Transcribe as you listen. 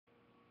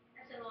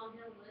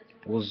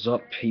What's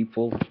up,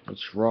 people?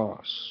 It's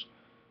Ross.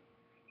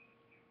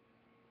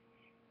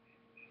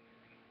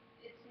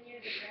 It's near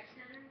the rec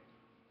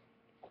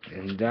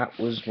center. And that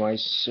was my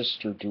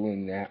sister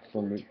doing that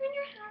for me. Turn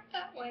your hat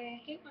that way.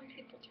 I hate when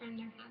people turn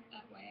their hat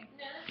that way.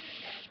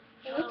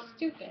 No, that's okay. It looks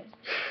stupid.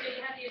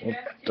 Well,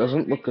 it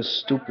doesn't look as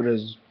stupid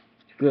as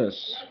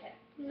this.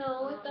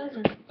 No, it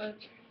doesn't, but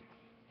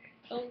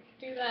don't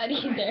do that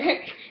either.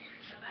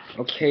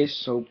 Okay,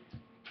 so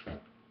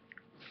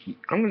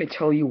I'm gonna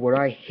tell you what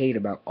I hate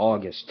about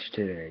August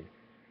today.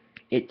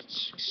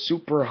 It's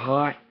super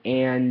hot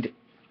and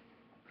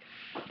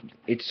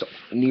it's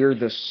near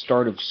the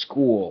start of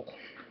school.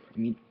 I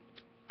mean,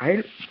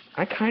 I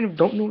kind of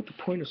don't know what the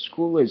point of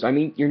school is. I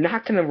mean, you're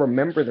not gonna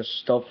remember the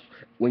stuff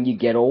when you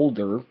get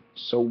older,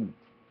 so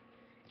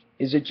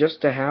is it just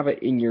to have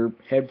it in your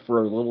head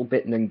for a little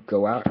bit and then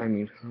go out? I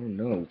mean, I don't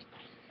know.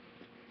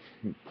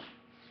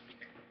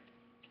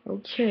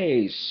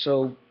 Okay,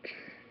 so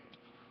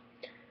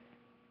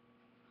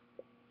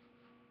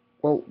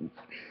well,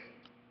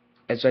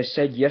 as I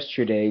said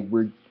yesterday,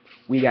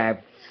 we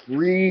have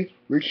free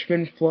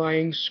Richmond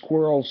Flying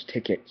Squirrels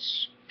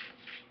tickets.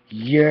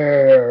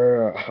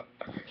 Yeah.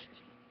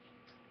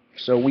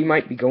 So we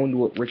might be going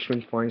to a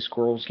Richmond Flying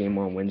Squirrels game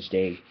on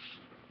Wednesday. This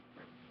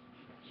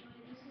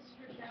is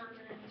for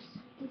Domino's.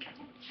 We're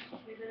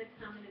gonna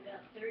come in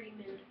about 30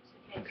 minutes,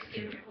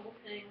 okay? Get the whole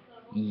thing.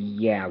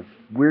 Yeah,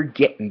 we're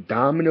getting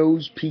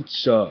Domino's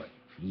pizza.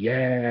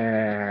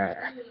 Yeah.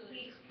 They're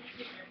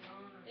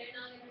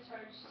not gonna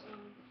charge some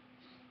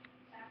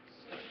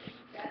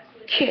tax.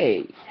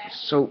 Okay,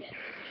 so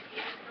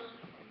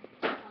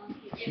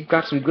we've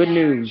got some good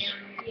news.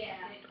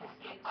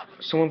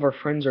 Some of our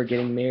friends are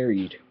getting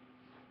married.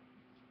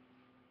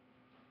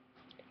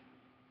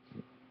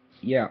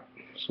 Yeah,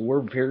 so we're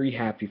very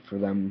happy for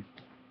them.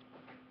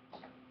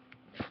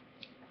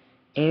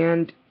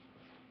 And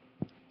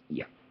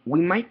yeah, we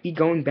might be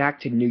going back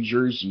to New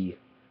Jersey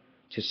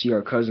to see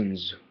our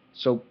cousins.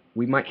 So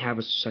we might have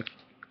a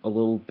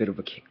little bit of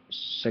a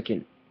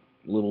second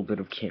little bit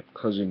of camp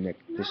cousin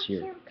this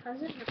year. Camp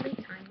cousin every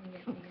time we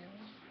get together.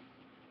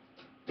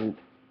 Oh,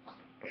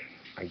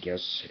 I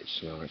guess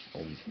it's not.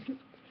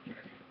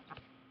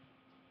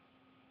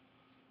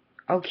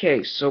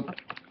 Okay, so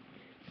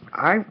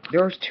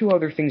there's two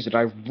other things that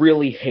I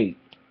really hate.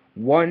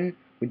 One,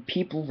 when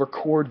people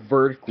record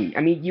vertically.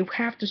 I mean, you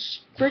have to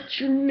stretch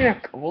your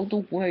neck all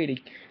the way to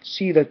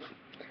see the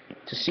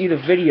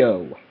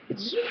video.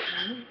 It's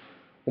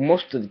well,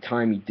 most of the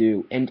time you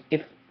do. And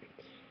if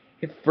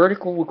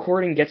vertical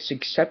recording gets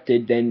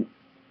accepted, then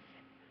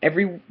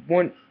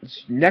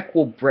everyone's neck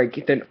will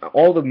break. Then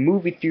all the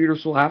movie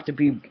theaters will have to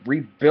be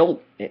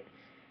rebuilt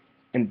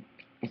and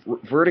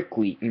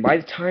vertically. And by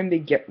the time they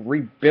get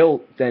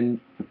rebuilt, then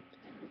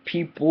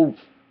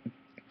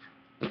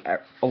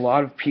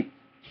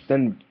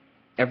then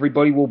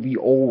everybody will be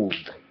old.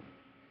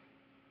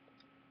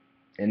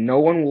 And no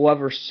one will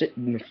ever sit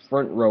in the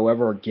front row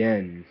ever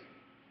again.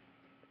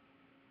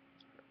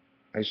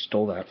 I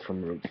stole that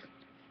from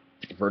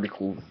a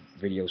vertical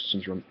video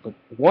syndrome.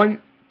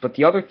 But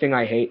the other thing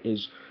I hate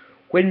is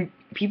when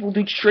people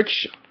do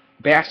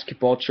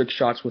basketball trick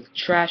shots with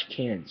trash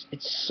cans.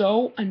 It's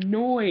so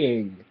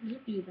annoying. You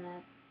do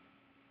that.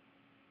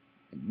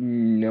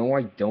 No,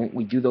 I don't.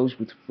 We do those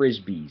with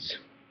frisbees.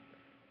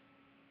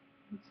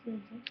 What's the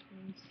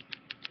difference?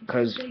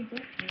 Because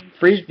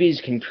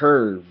frisbees can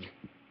curve.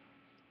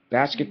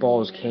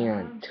 Basketballs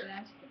can't.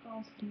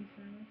 Basketballs can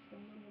curve a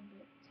little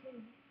bit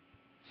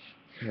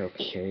too.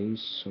 Okay,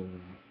 so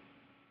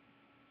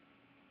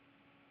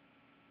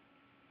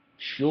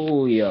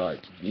Julia,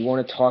 you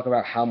want to talk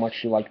about how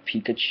much you like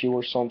Pikachu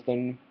or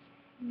something?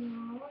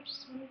 No, I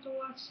just wanted to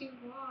watch you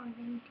vlog.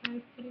 I'm kind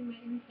of putting my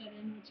input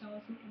in, which I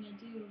wasn't gonna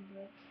do,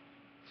 but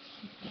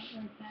I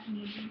felt like that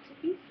needed to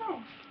be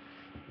said.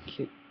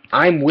 Okay.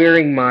 I'm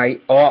wearing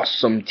my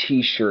awesome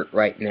t-shirt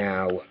right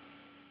now.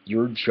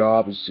 Your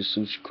job is to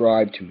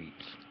subscribe to me.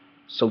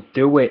 So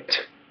do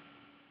it.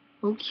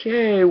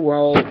 Okay,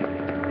 well... Have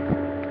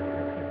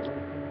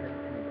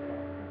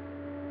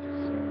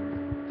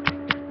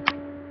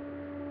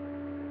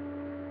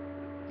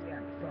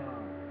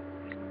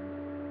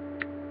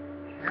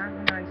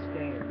a nice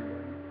day,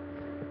 everyone.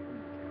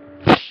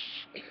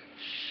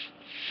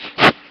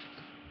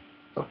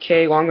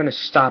 Okay, well, I'm gonna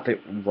stop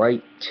it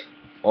right...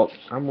 Oh,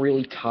 I'm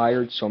really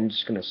tired, so I'm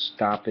just gonna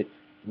stop it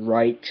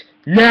right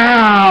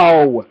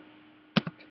now!